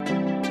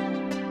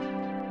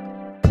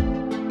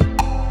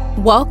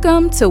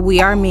Welcome to We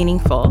Are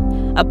Meaningful,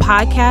 a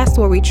podcast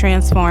where we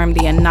transform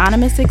the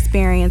anonymous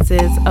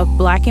experiences of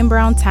Black and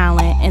Brown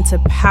talent into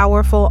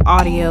powerful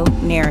audio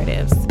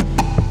narratives.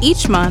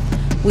 Each month,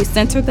 we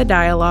center the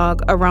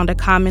dialogue around a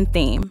common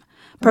theme,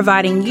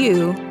 providing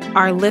you,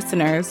 our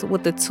listeners,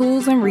 with the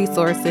tools and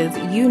resources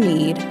you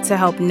need to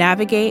help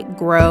navigate,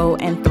 grow,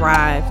 and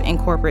thrive in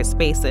corporate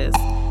spaces.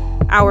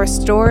 Our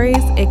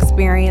stories,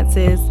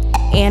 experiences,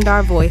 and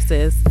our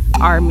voices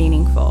are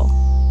meaningful.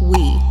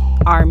 We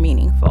are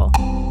meaningful.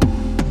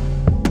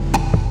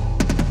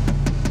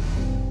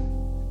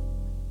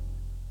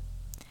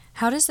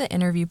 How does the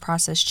interview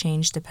process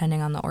change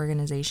depending on the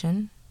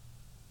organization?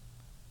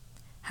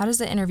 How does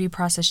the interview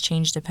process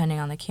change depending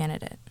on the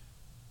candidate?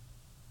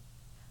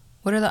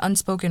 What are the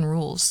unspoken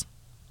rules?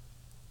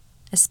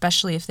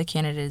 Especially if the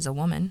candidate is a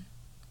woman.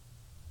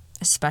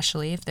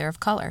 Especially if they're of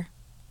color.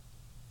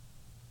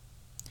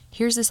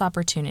 Here's this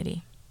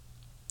opportunity.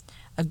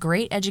 A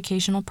great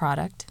educational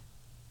product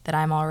that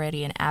I'm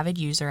already an avid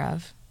user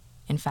of,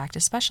 in fact,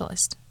 a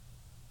specialist.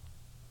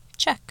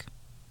 Check.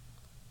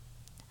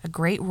 A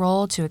great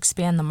role to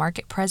expand the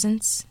market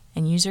presence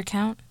and user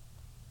count?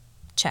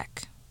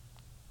 Check.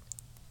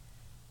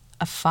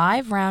 A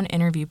 5-round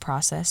interview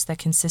process that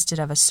consisted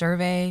of a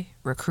survey,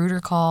 recruiter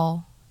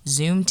call,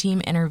 Zoom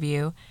team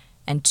interview,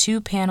 and 2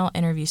 panel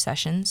interview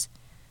sessions?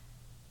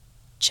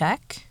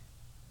 Check.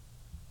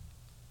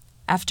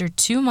 After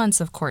 2 months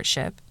of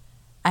courtship,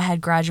 I had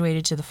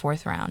graduated to the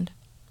 4th round.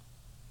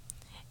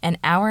 An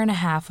hour and a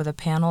half with a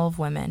panel of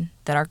women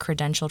that are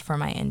credentialed for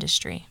my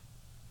industry.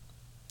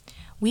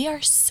 We are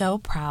so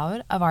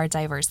proud of our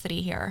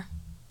diversity here.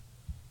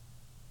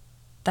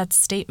 That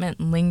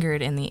statement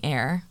lingered in the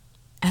air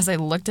as I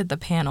looked at the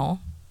panel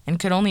and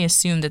could only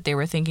assume that they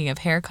were thinking of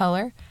hair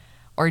color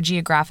or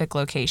geographic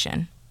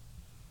location.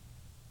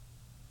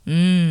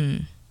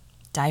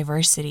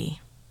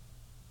 Diversity.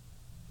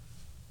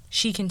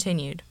 She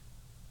continued.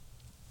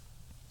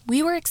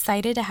 We were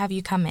excited to have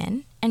you come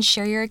in and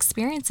share your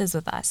experiences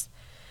with us.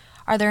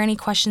 Are there any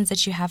questions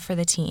that you have for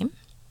the team?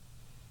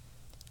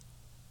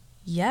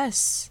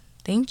 Yes,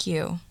 thank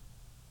you.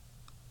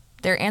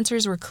 Their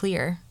answers were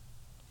clear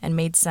and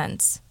made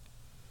sense.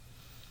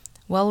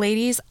 Well,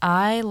 ladies,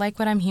 I like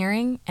what I'm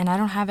hearing, and I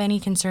don't have any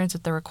concerns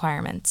with the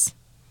requirements.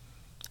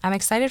 I'm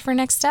excited for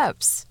next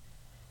steps.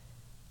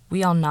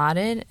 We all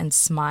nodded and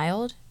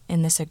smiled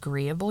in this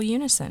agreeable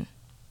unison.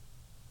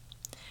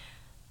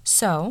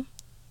 So,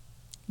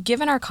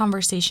 given our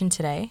conversation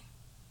today,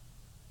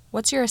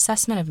 what's your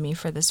assessment of me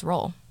for this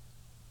role?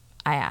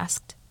 I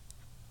asked.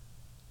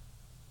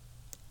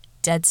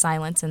 Dead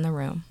silence in the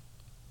room,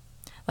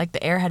 like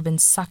the air had been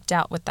sucked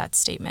out with that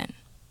statement.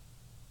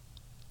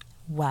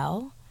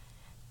 Well,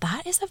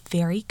 that is a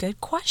very good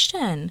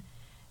question,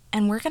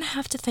 and we're going to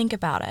have to think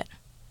about it.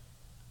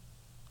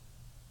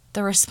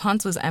 The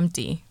response was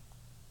empty.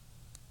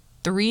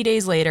 3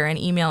 days later, an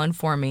email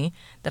informed me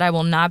that I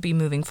will not be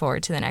moving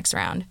forward to the next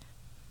round.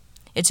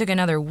 It took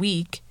another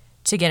week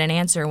to get an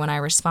answer when I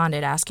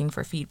responded asking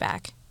for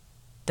feedback.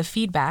 The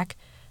feedback,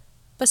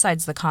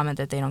 besides the comment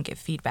that they don't give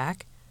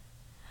feedback,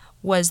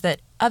 was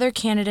that other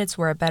candidates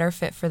were a better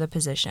fit for the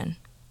position.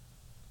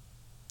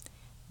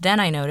 Then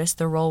I noticed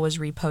the role was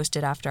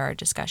reposted after our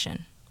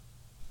discussion.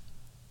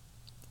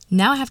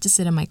 Now I have to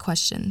sit in my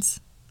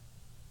questions.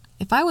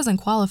 If I wasn't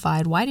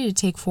qualified, why did it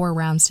take 4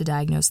 rounds to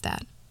diagnose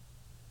that?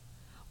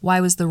 Why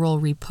was the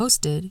role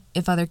reposted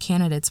if other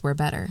candidates were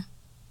better?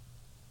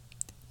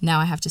 Now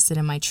I have to sit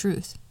in my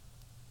truth.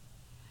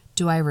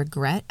 Do I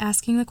regret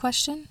asking the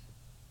question?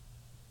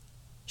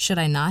 Should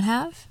I not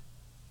have?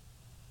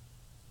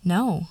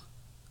 No.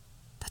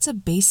 That's a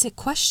basic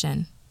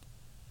question.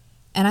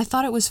 And I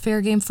thought it was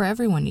fair game for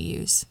everyone to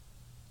use.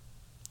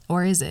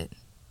 Or is it?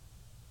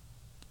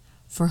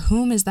 For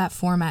whom is that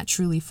format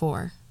truly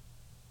for?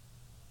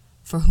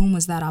 For whom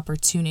was that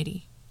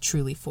opportunity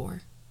truly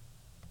for?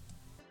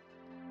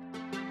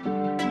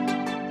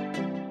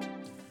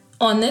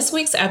 On this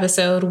week's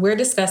episode, we're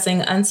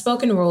discussing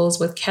Unspoken Rules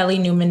with Kelly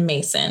Newman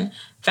Mason,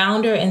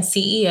 founder and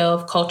CEO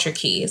of Culture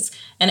Keys,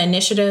 an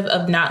initiative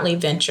of Notley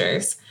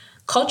Ventures.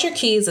 Culture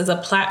Keys is a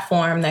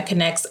platform that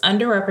connects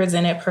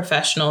underrepresented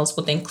professionals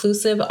with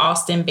inclusive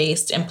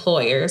Austin-based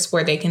employers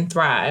where they can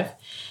thrive.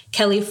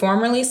 Kelly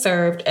formerly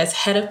served as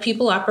head of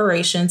people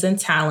operations and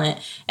talent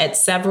at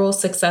several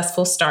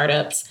successful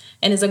startups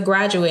and is a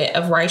graduate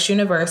of Rice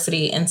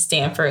University and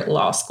Stanford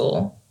Law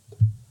School.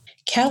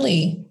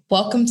 Kelly,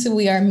 welcome to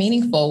We Are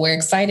Meaningful. We're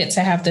excited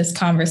to have this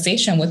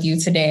conversation with you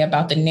today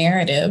about the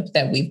narrative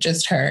that we've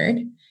just heard.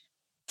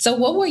 So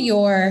what were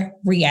your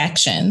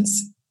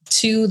reactions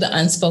to the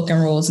Unspoken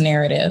Rules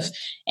narrative?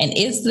 And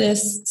is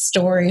this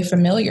story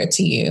familiar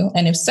to you?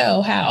 And if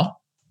so, how?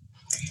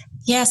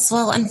 Yes,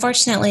 well,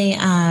 unfortunately,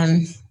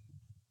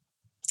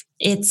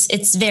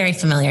 it's very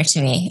familiar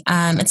to me.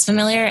 It's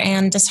familiar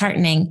and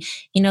disheartening.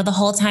 You know, the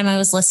whole time I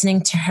was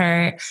listening to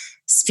her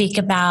speak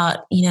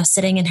about,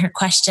 sitting in her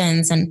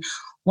questions and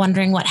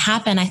wondering what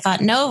happened, I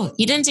thought, no,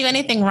 you didn't do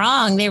anything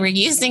wrong. They were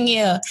using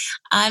you.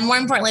 And more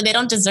importantly, they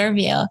don't deserve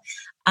you.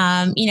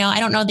 I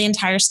don't know the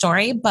entire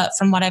story, but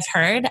from what I've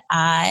heard,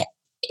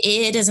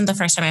 it isn't the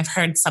first time I've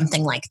heard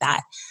something like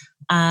that.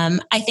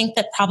 I think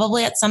that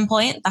probably at some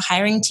point the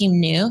hiring team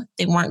knew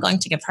they weren't going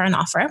to give her an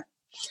offer.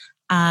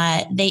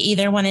 They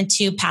either wanted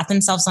to pat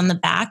themselves on the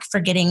back for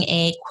getting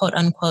a quote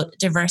unquote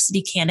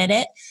diversity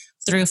candidate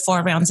through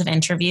 4 rounds of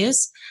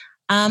interviews,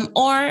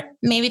 or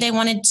maybe they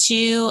wanted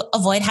to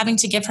avoid having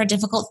to give her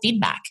difficult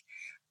feedback.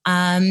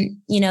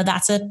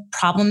 That's a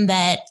problem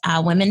that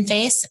women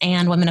face,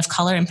 and women of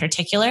color in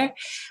particular.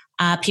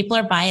 People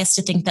are biased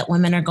to think that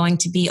women are going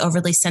to be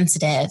overly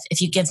sensitive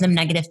if you give them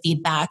negative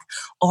feedback,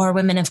 or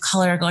women of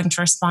color are going to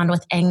respond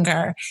with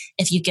anger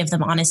if you give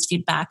them honest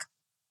feedback.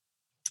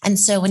 And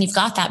so when you've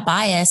got that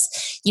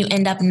bias, you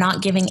end up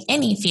not giving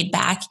any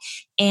feedback.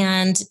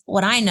 And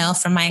what I know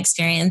from my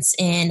experience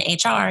in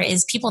HR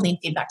is people need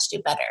feedback to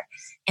do better.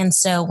 And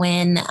so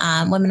when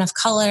women of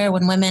color,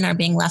 when women are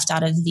being left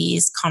out of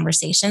these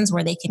conversations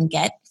where they can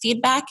get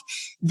feedback,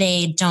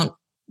 they don't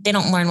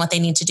learn what they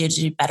need to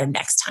do better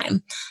next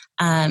time.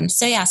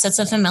 So it's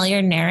a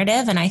familiar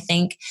narrative. And I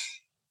think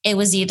it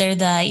was either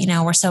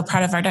we're so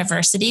proud of our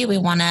diversity, we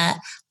want to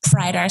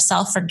pride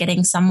ourselves for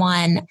getting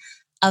someone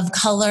of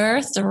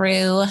color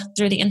through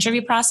the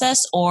interview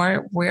process,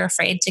 or we're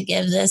afraid to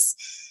give this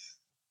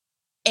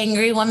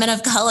angry woman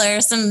of color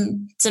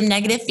some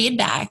negative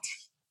feedback.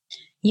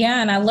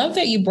 Yeah, and I love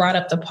that you brought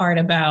up the part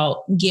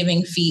about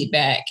giving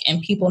feedback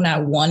and people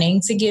not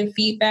wanting to give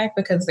feedback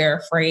because they're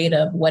afraid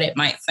of what it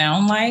might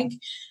sound like.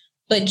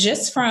 But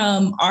just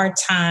from our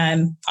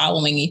time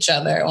following each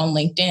other on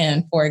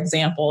LinkedIn, for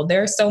example,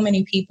 there are so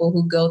many people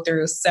who go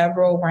through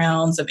several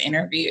rounds of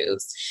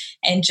interviews.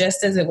 And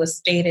just as it was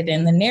stated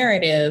in the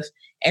narrative,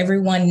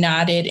 everyone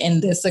nodded in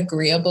this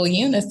agreeable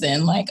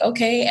unison, like,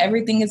 okay,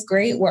 everything is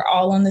great. We're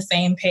all on the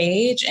same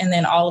page. And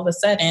then all of a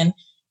sudden,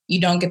 you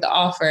don't get the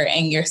offer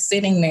and you're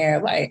sitting there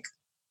like,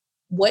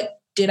 what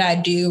did I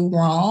do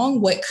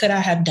wrong? What could I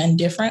have done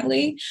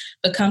differently?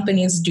 But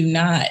companies do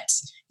not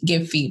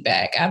give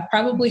feedback. I've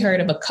probably heard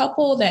of a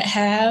couple that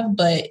have,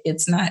 but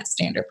it's not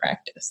standard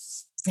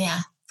practice. Yeah,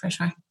 for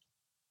sure.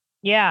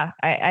 Yeah,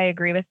 I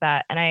agree with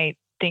that. And I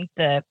think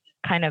the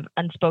kind of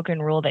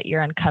unspoken rule that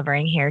you're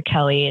uncovering here,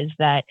 Kelly, is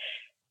that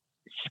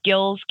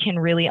skills can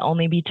really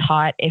only be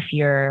taught if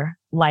you're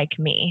like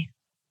me.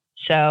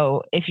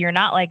 So if you're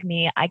not like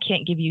me, I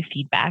can't give you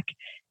feedback.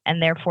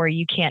 And therefore,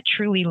 you can't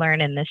truly learn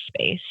in this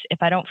space.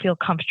 If I don't feel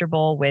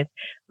comfortable with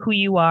who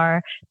you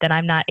are, then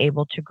I'm not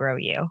able to grow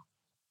you.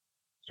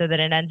 So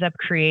that it ends up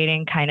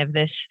creating kind of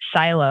this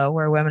silo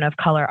where women of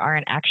color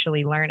aren't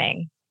actually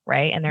learning,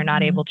 right? And they're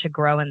not able to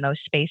grow in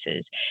those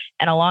spaces.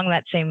 And along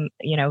that same,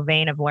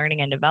 vein of learning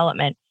and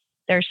development,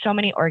 there's so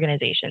many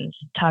organizations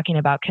talking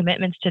about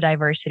commitments to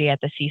diversity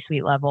at the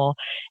C-suite level,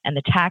 and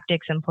the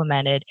tactics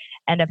implemented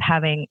end up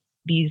having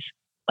these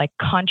like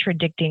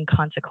contradicting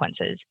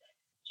consequences.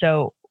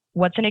 So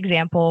what's an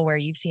example where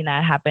you've seen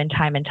that happen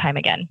time and time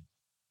again?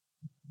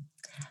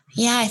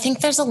 Yeah, I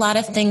think there's a lot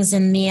of things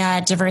in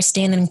the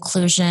diversity and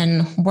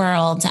inclusion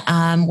world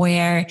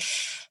where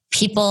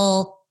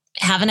people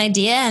have an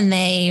idea and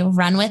they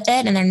run with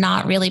it, and they're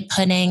not really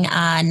putting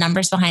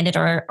numbers behind it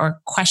or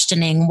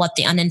questioning what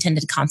the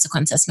unintended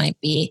consequences might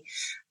be.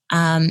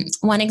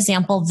 One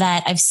example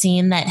that I've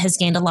seen that has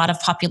gained a lot of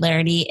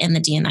popularity in the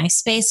D&I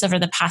space over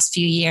the past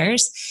few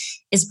years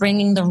is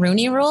bringing the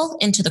Rooney Rule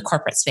into the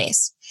corporate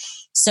space.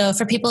 So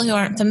for people who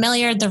aren't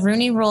familiar, the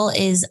Rooney Rule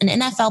is an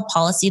NFL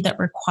policy that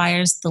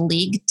requires the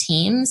league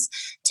teams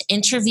to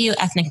interview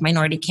ethnic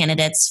minority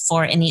candidates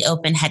for any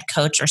open head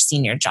coach or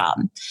senior job.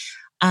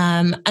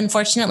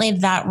 Unfortunately,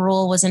 that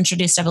rule was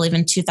introduced, I believe,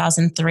 in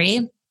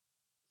 2003.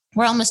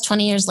 We're almost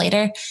 20 years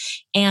later,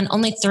 and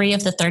only 3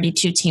 of the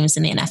 32 teams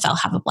in the NFL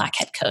have a Black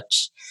head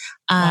coach.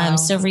 Wow.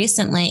 So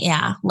recently,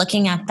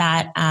 looking at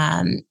that,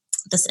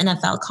 this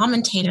NFL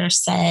commentator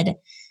said,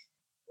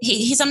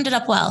 he summed it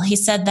up well. He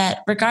said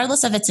that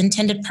regardless of its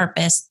intended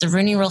purpose, the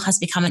Rooney Rule has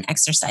become an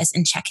exercise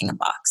in checking a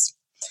box.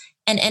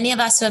 And any of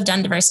us who have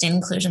done diversity and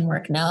inclusion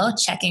work know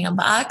checking a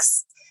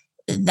box,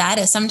 that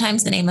is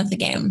sometimes the name of the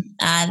game.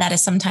 That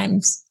is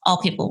sometimes all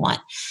people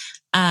want.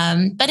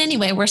 But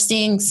anyway, we're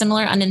seeing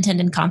similar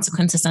unintended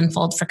consequences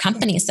unfold for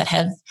companies that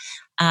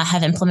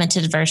have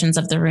implemented versions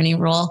of the Rooney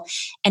Rule.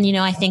 And,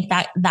 I think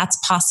that's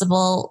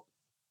possible.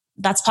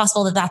 That's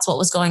possible that's what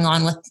was going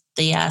on with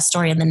the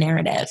story and the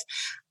narrative.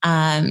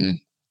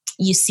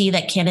 You see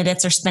that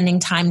candidates are spending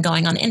time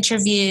going on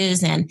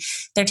interviews, and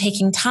they're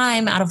taking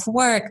time out of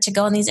work to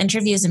go on these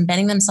interviews and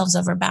bending themselves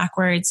over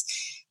backwards.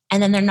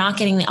 And then they're not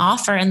getting the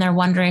offer, and they're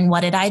wondering,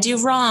 what did I do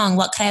wrong?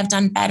 What could I have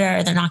done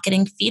better? They're not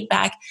getting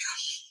feedback.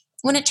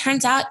 When it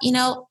turns out,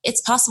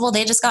 it's possible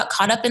they just got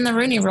caught up in the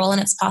Rooney Rule,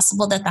 and it's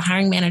possible that the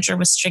hiring manager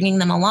was stringing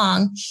them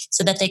along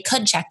so that they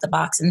could check the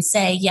box and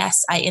say,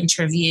 yes, I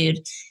interviewed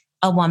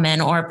a woman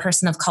or a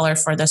person of color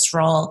for this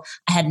role.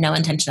 I had no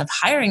intention of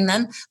hiring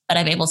them, but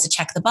I'm able to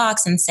check the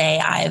box and say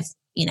I've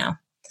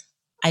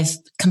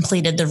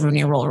completed the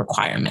Rooney Rule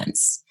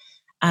requirements.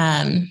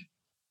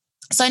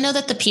 So I know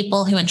that the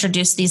people who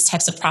introduced these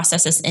types of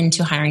processes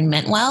into hiring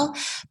meant well,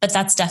 but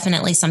that's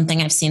definitely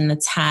something I've seen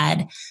that's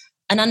had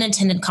an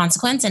unintended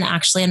consequence. And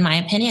actually, in my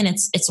opinion,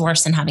 it's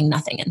worse than having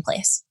nothing in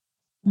place.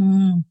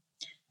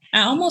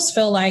 I almost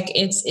feel like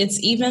it's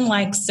even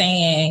like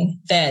saying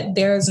that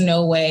there's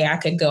no way I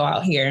could go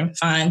out here and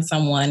find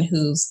someone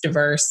who's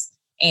diverse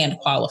and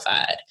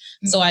qualified.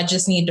 So I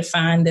just need to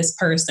find this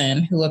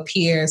person who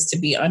appears to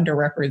be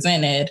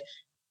underrepresented,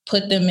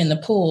 put them in the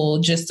pool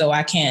just so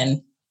I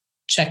can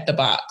check the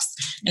box.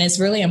 And it's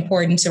really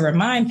important to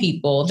remind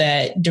people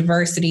that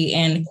diversity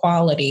and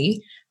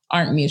equality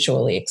aren't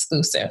mutually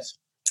exclusive.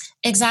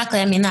 Exactly.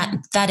 I mean,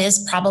 that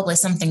is probably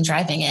something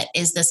driving it,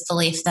 is this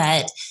belief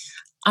that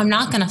I'm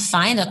not going to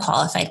find a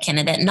qualified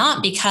candidate,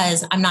 not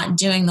because I'm not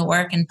doing the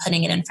work and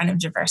putting it in front of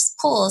diverse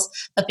pools,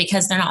 but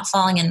because they're not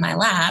falling in my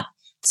lap.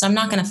 So I'm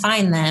not going to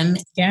find them.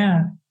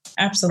 Yeah,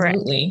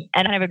 absolutely.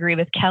 Right. And I agree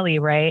with Kelly,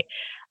 right?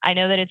 I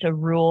know that it's a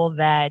rule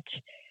that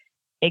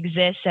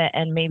exists,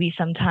 and maybe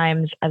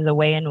sometimes the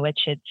way in which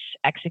it's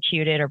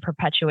executed or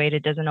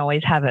perpetuated doesn't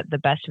always have the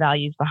best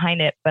values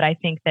behind it. But I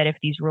think that if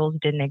these rules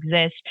didn't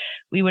exist,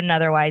 we wouldn't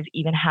otherwise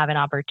even have an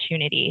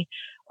opportunity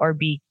or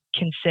be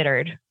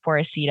considered for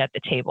a seat at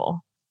the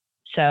table.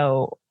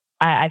 So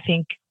I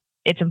think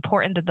it's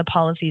important that the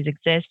policies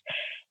exist.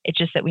 It's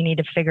just that we need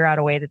to figure out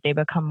a way that they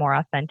become more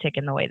authentic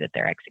in the way that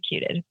they're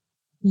executed.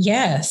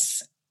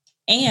 Yes.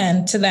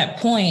 And to that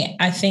point,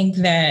 I think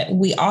that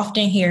we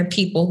often hear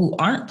people who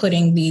aren't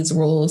putting these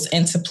rules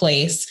into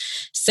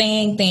place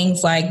saying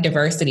things like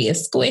diversity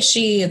is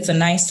squishy, it's a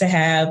nice to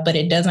have, but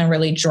it doesn't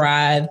really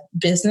drive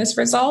business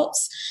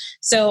results.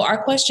 So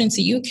our question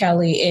to you,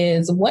 Kelly,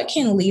 is what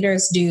can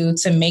leaders do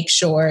to make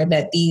sure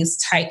that these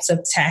types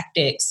of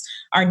tactics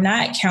are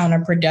not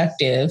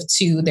counterproductive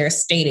to their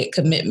stated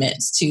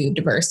commitments to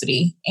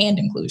diversity and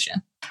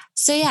inclusion?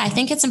 So yeah, I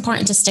think it's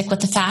important to stick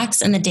with the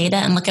facts and the data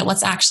and look at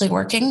what's actually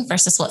working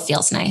versus what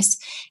feels nice.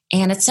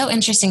 And it's so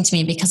interesting to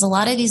me because a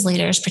lot of these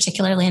leaders,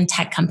 particularly in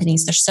tech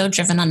companies, they're so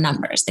driven on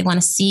numbers. They want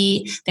to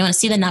see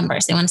the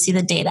numbers. They want to see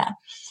the data.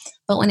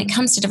 But when it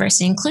comes to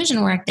diversity and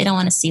inclusion work, they don't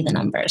want to see the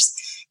numbers.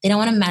 They don't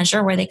want to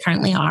measure where they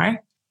currently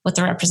are with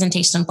the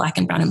representation of Black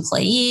and Brown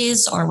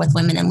employees or with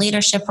women in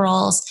leadership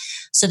roles.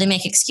 So they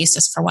make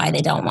excuses for why they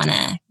don't want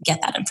to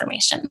get that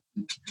information.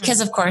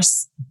 Because of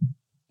course,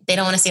 they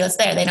don't want to see what's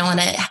there. They don't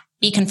want to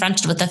be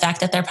confronted with the fact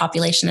that their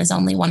population is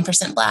only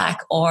 1%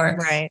 Black or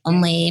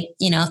only,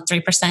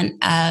 3%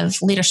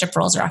 of leadership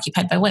roles are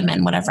occupied by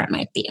women, whatever it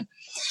might be.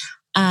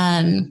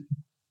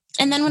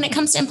 And then when it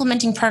comes to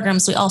implementing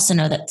programs, we also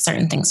know that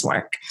certain things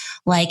work,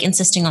 like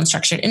insisting on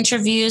structured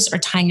interviews or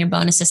tying your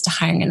bonuses to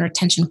hiring and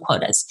retention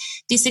quotas.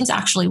 These things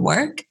actually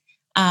work.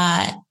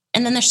 And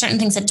then there's certain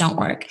things that don't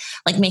work,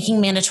 like making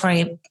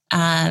mandatory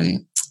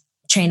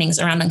trainings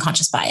around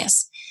unconscious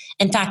bias.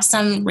 In fact,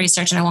 some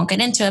research, and I won't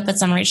get into it, but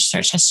some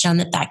research has shown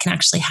that can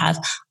actually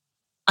have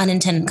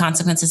unintended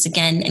consequences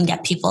again and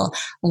get people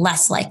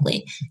less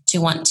likely to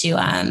want to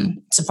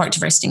support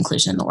diversity and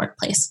inclusion in the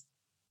workplace.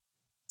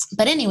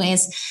 But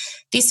anyways,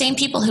 these same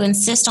people who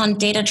insist on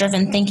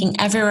data-driven thinking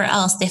everywhere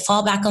else, they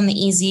fall back on the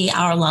easy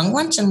hour-long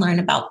lunch and learn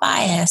about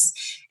bias.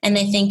 And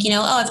they think,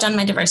 I've done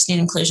my diversity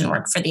and inclusion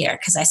work for the year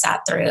because I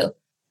sat through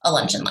a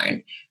lunch and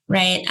learn,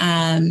 right?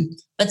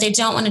 But they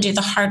don't want to do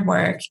the hard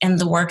work and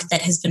the work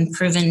that has been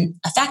proven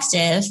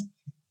effective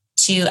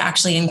to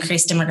actually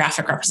increase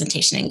demographic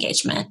representation and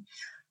engagement.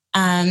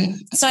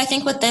 So I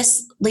think with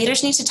this,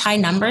 leaders need to tie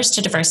numbers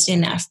to diversity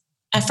and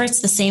efforts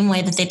the same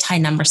way that they tie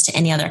numbers to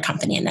any other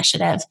company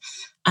initiative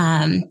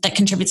that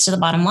contributes to the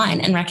bottom line,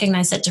 and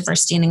recognize that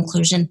diversity and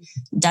inclusion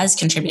does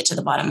contribute to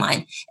the bottom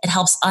line. It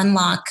helps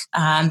unlock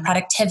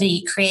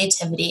productivity,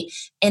 creativity,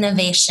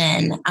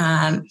 innovation,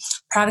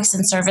 products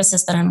and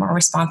services that are more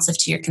responsive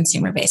to your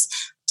consumer base.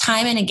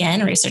 Time and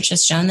again, research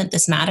has shown that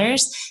this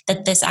matters,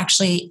 that this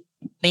actually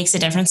makes a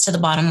difference to the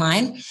bottom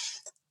line.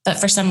 But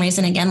for some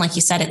reason, again, like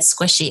you said, it's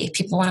squishy.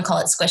 People want to call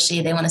it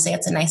squishy. They want to say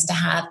it's a nice to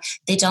have.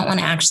 They don't want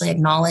to actually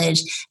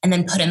acknowledge and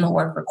then put in the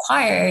work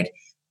required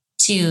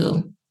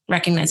to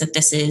recognize that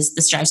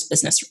this drives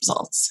business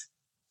results.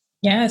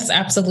 Yes,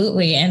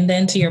 absolutely. And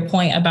then to your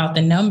point about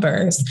the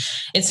numbers,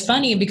 it's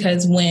funny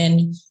because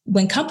when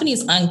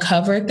companies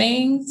uncover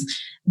things,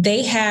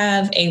 they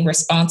have a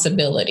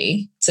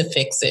responsibility to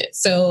fix it.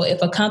 So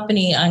if a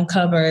company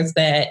uncovers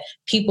that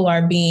people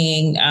are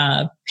being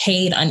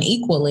paid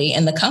unequally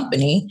in the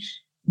company,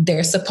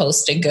 they're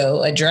supposed to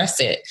go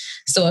address it.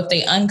 So if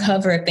they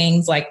uncover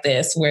things like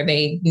this, where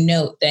they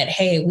note that,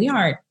 hey, we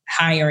aren't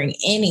hiring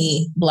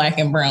any Black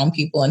and Brown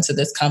people into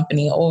this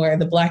company, or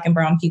the Black and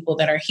Brown people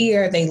that are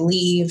here, they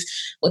leave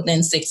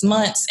within 6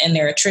 months and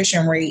their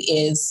attrition rate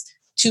is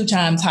 2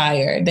 times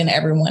higher than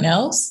everyone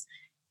else.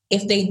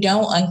 If they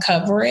don't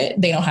uncover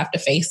it, they don't have to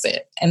face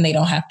it and they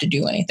don't have to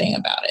do anything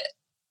about it.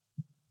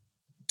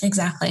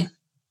 Exactly.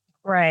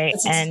 Right.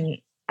 And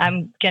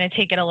I'm going to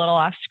take it a little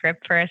off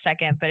script for a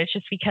second, but it's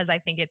just because I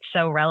think it's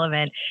so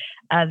relevant.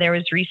 There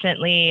was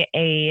recently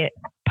a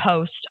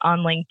post on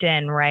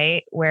LinkedIn,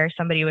 right, where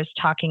somebody was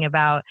talking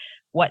about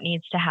what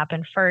needs to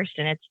happen first.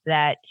 And it's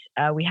that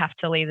we have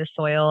to lay the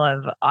soil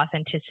of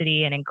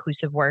authenticity and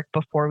inclusive work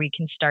before we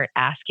can start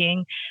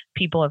asking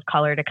people of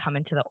color to come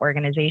into the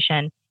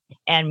organization.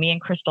 And me and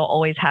Crystal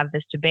always have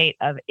this debate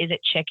of, is it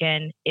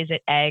chicken? Is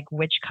it egg?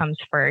 Which comes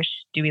first?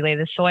 Do we lay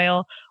the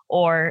soil,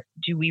 or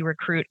do we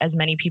recruit as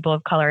many people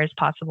of color as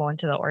possible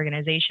into the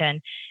organization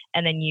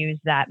and then use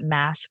that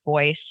mass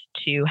voice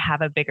to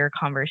have a bigger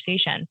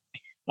conversation?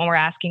 When we're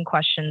asking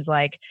questions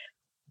like,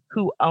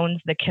 who owns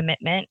the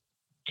commitment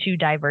to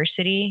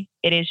diversity,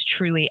 it is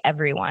truly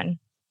everyone.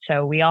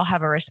 So we all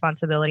have a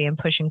responsibility in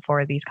pushing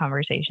forward these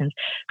conversations.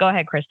 Go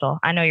ahead, Crystal.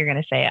 I know you're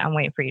going to say it. I'm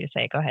waiting for you to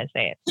say it. Go ahead,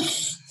 say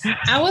it.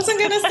 I wasn't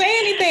going to say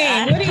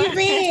anything. What do you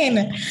mean?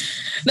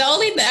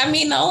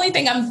 The only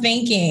thing I'm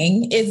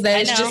thinking is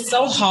that it's just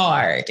so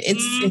hard.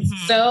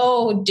 It's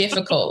so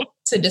difficult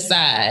to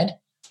decide,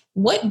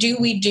 what do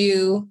we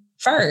do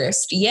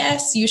first?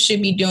 Yes, you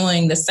should be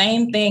doing the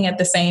same thing at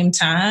the same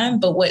time.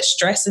 But what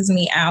stresses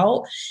me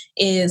out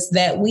is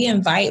that we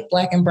invite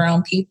Black and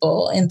brown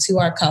people into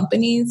our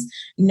companies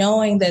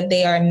knowing that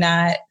they are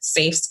not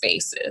safe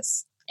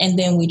spaces. And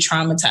then we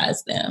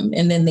traumatize them,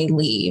 and then they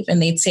leave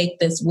and they take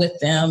this with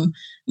them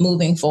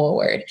moving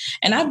forward.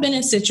 And I've been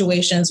in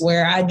situations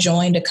where I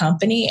joined a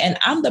company and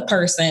I'm the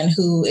person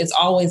who is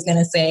always going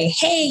to say,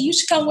 hey, you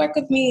should come work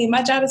with me.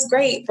 My job is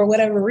great for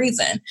whatever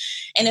reason.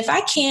 And if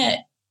I can't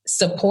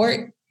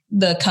support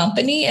the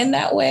company in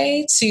that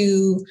way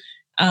to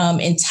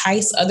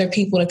entice other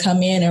people to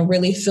come in and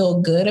really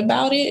feel good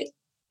about it,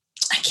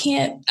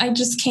 I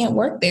just can't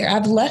work there.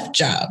 I've left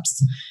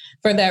jobs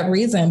for that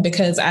reason,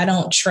 because I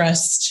don't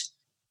trust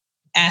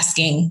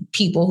asking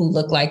people who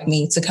look like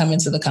me to come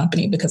into the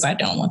company, because I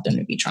don't want them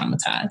to be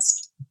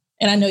traumatized.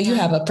 And I know you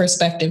have a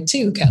perspective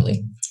too,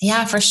 Kelly.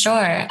 Yeah, for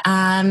sure.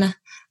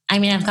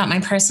 I've got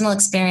my personal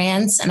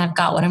experience and I've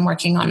got what I'm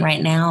working on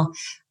right now.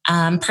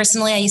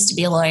 Personally, I used to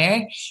be a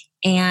lawyer,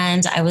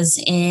 and I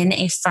was in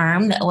a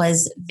firm that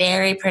was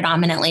very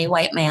predominantly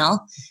white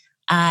male.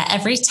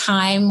 Every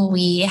time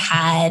we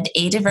had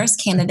a diverse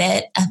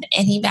candidate of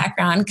any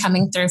background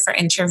coming through for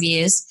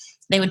interviews,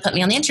 they would put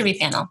me on the interview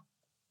panel.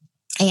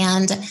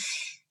 And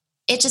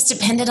it just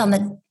depended on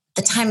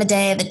the time of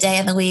day of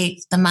the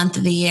week, the month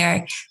of the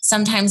year.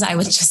 Sometimes I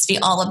would just be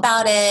all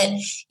about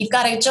it. You've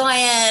got to join,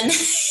 and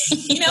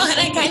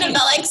I kind of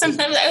felt like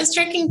sometimes I was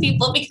tricking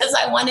people because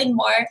I wanted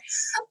more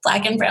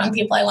Black and brown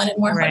people. I wanted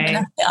more women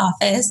at the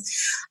office.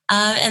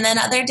 And then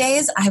other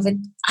days I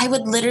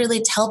would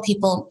literally tell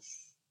people,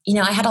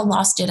 I had a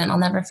law student I'll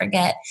never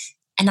forget.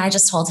 And I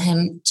just told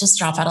him, just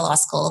drop out of law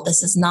school.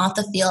 This is not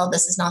the field.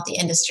 This is not the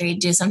industry.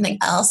 Do something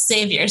else.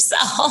 Save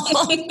yourself.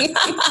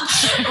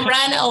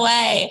 Run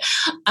away.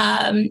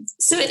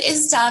 So it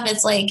is tough.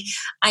 It's like,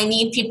 I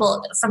need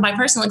people, from my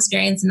personal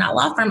experience in that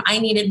law firm, I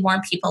needed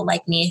more people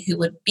like me who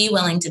would be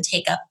willing to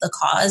take up the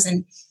cause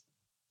and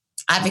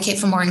advocate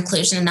for more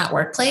inclusion in that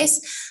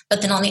workplace.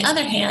 But then on the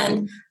other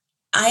hand,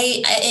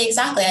 I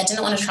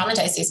didn't want to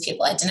traumatize these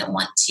people. I didn't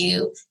want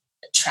to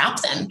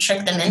trap them,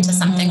 trick them into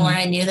something where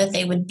I knew that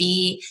they would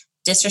be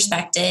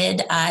disrespected,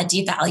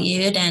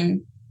 devalued,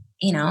 and,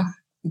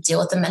 deal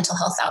with the mental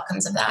health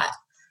outcomes of that.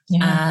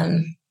 Yeah.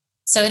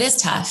 So it is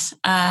tough.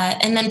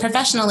 And then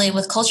professionally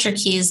with Culture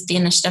Keys, the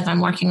initiative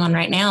I'm working on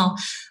right now,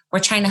 we're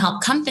trying to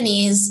help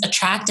companies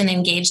attract and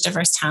engage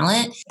diverse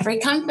talent. Every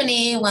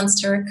company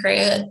wants to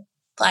recruit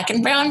Black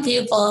and brown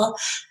people.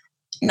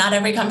 Not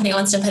every company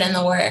wants to put in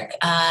the work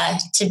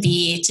to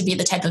be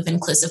the type of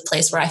inclusive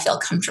place where I feel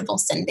comfortable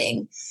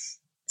sending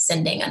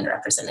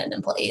underrepresented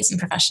employees and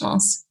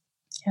professionals.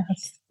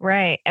 Yes.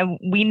 Right. And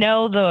we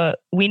know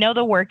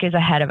the work is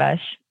ahead of us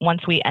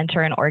once we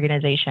enter an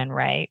organization,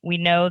 right? We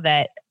know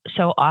that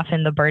so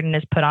often the burden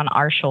is put on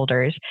our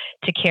shoulders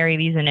to carry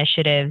these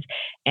initiatives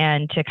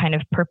and to kind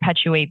of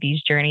perpetuate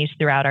these journeys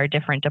throughout our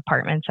different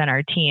departments and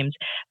our teams.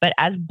 But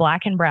as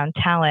Black and brown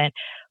talent,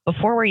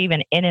 before we're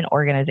even in an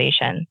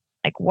organization,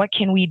 like, what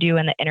can we do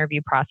in the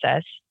interview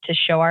process to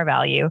show our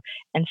value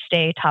and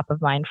stay top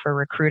of mind for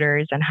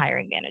recruiters and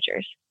hiring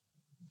managers?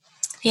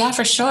 Yeah,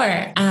 for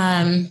sure.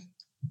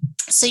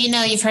 So,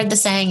 you've heard the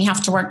saying, you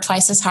have to work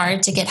twice as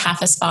hard to get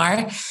half as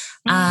far.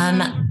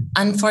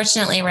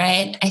 Unfortunately,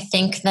 right? I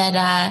think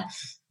that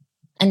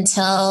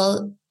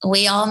until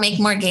we all make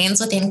more gains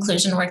with the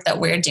inclusion work that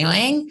we're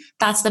doing,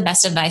 that's the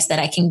best advice that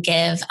I can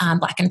give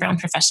Black and brown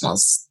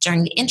professionals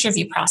during the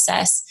interview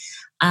process.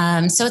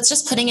 So it's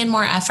just putting in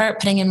more effort,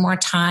 putting in more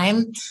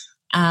time.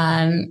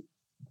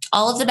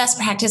 All of the best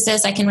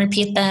practices, I can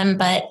repeat them,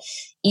 but,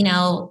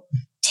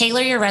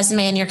 tailor your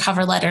resume and your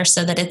cover letter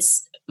so that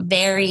it's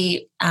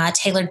very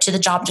tailored to the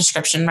job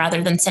description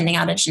rather than sending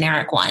out a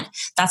generic one.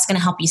 That's going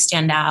to help you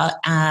stand out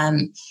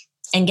and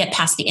get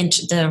past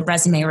the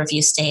resume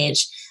review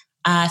stage.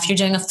 If you're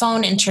doing a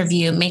phone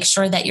interview, make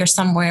sure that you're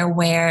somewhere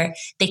where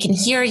they can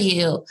hear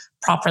you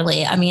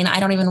properly. I mean,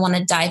 I don't even want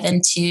to dive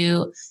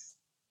into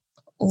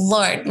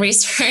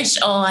research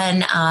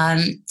on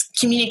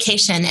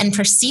communication and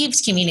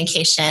perceived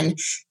communication,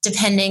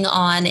 depending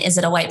on, is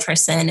it a white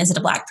person? Is it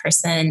a Black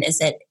person?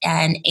 Is it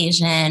an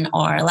Asian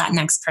or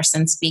Latinx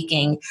person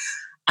speaking?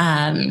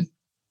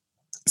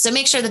 So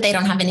make sure that they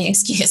don't have any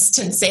excuse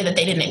to say that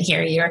they didn't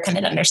hear you or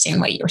couldn't understand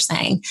what you were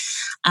saying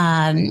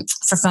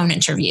for phone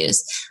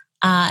interviews.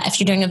 If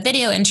you're doing a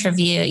video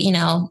interview,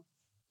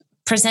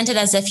 present it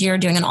as if you're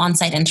doing an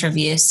on-site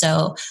interview.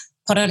 So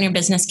put on your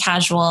business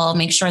casual,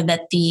 make sure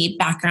that the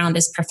background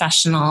is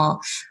professional.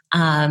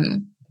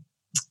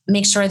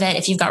 Make sure that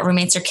if you've got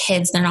roommates or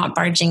kids, they're not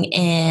barging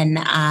in.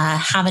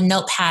 Have a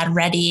notepad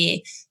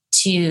ready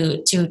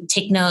to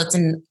take notes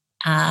and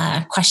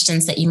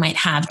questions that you might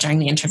have during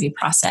the interview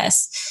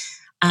process.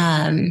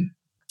 On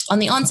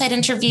the on-site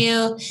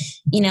interview,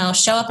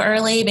 show up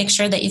early, make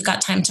sure that you've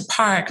got time to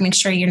park, make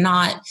sure you're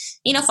not,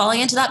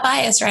 falling into that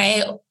bias,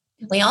 right?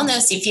 We all know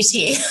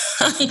CPT.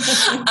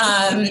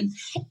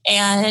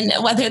 And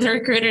whether the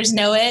recruiters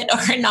know it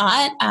or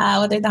not,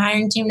 whether the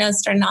hiring team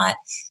knows it or not,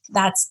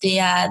 that's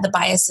the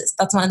biases.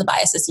 That's one of the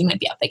biases you might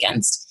be up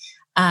against.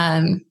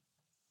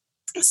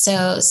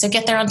 So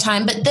get there on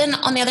time. But then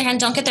on the other hand,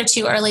 don't get there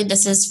too early.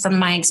 This is from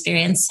my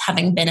experience,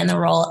 having been in the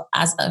role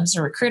as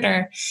a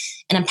recruiter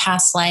in a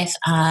past life.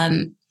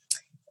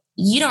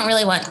 You don't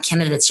really want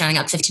candidates showing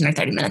up 15 or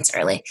 30 minutes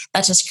early.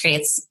 That just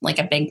creates like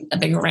a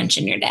big wrench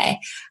in your day.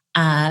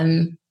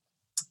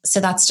 So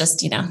that's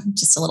just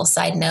a little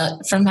side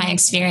note from my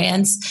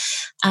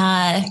experience.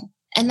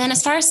 And then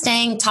as far as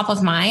staying top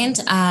of mind,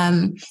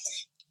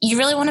 you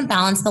really want to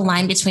balance the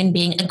line between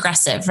being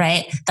aggressive,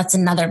 right? That's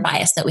another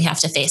bias that we have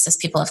to face as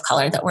people of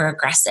color, that we're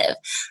aggressive.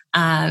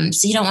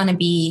 So you don't want to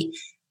be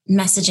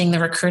messaging the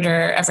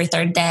recruiter every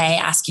third day,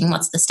 asking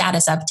what's the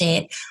status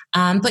update.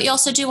 But you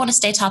also do want to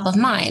stay top of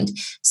mind.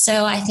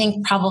 So I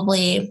think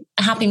probably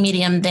a happy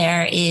medium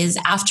there is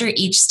after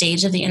each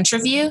stage of the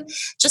interview,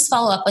 just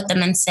follow up with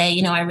them and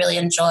say, I really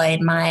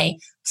enjoyed my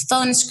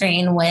phone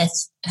screen with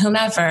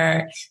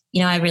whomever.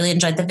 I really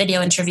enjoyed the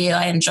video interview.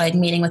 I enjoyed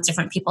meeting with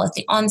different people at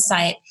the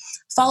on-site.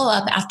 Follow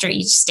up after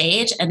each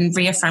stage and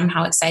reaffirm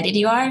how excited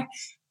you are.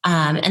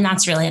 And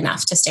that's really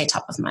enough to stay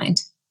top of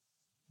mind.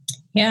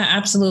 Yeah,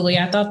 absolutely.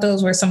 I thought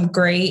those were some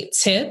great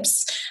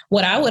tips.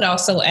 What I would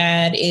also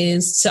add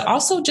is to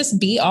also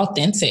just be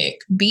authentic,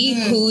 be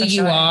who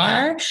you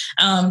are.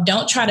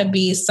 Don't try to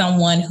be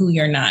someone who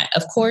you're not.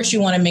 Of course,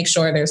 you want to make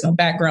sure there's no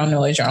background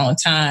noise, you're on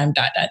time, ...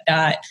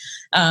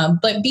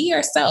 But be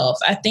yourself.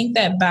 I think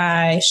that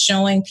by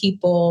showing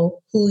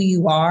people who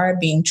you are,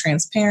 being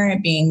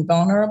transparent, being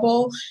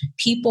vulnerable,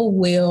 people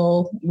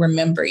will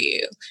remember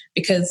you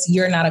because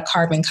you're not a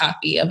carbon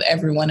copy of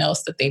everyone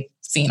else that they've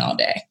seen all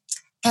day.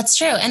 That's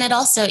true. And it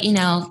also,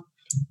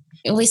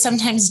 we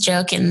sometimes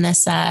joke in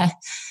this,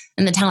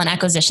 in the talent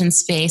acquisition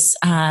space,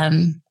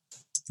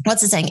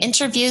 what's the saying?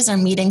 Interviews are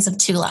meetings of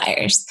two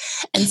liars.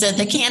 And so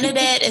the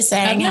candidate is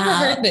saying, I've never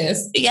heard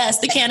this. Yes,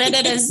 the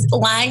candidate is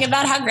lying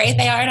about how great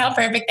they are and how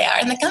perfect they are.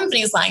 And the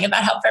company is lying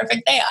about how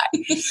perfect they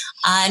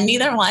are.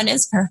 Neither one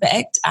is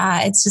perfect.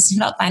 It's just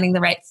about finding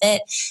the right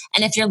fit.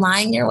 And if you're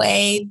lying your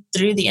way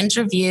through the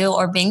interview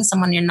or being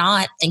someone you're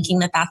not, thinking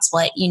that that's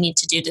what you need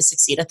to do to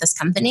succeed at this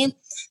company,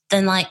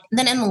 then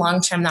in the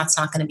long term, that's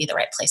not going to be the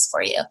right place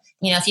for you.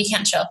 If you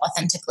can't show up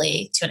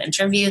authentically to an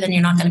interview, then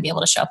you're not going to be able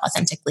to show up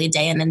authentically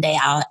day in and day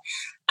out.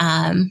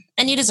 And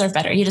you deserve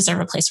better. You deserve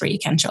a place where you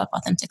can show up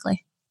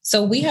authentically.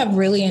 So we have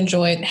really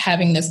enjoyed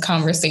having this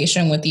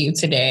conversation with you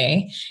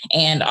today.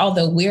 And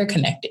although we're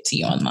connected to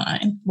you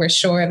online, we're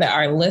sure that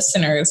our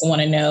listeners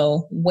want to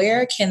know,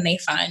 where can they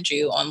find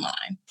you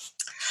online?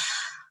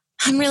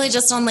 I'm really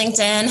just on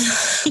LinkedIn.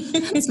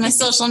 It's my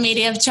social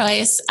media of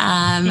choice.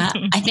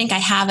 I think I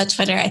have a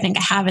Twitter. I think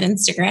I have an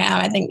Instagram.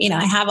 I think,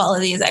 I have all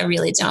of these. I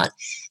really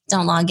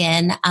don't log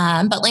in.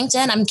 But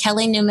LinkedIn, I'm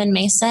Kelly Newman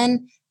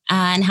Mason,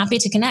 and happy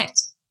to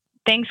connect.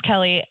 Thanks,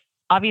 Kelly,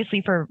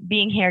 obviously for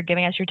being here,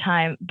 giving us your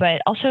time,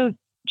 but also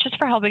just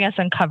for helping us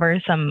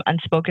uncover some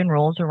unspoken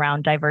rules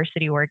around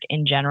diversity work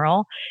in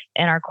general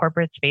in our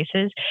corporate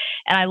spaces.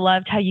 And I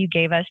loved how you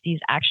gave us these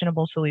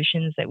actionable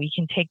solutions that we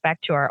can take back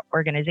to our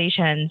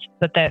organizations,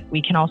 but that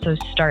we can also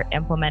start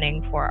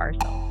implementing for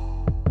ourselves.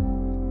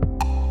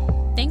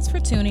 Thanks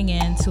for tuning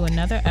in to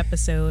another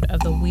episode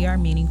of the We Are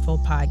Meaningful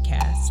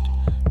podcast.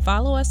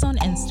 Follow us on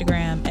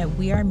Instagram at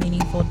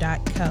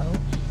wearemeaningful.co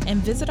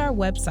and visit our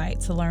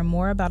website to learn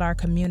more about our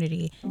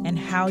community and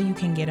how you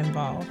can get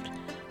involved.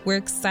 We're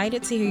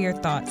excited to hear your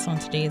thoughts on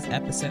today's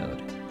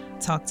episode.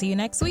 Talk to you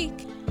next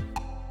week.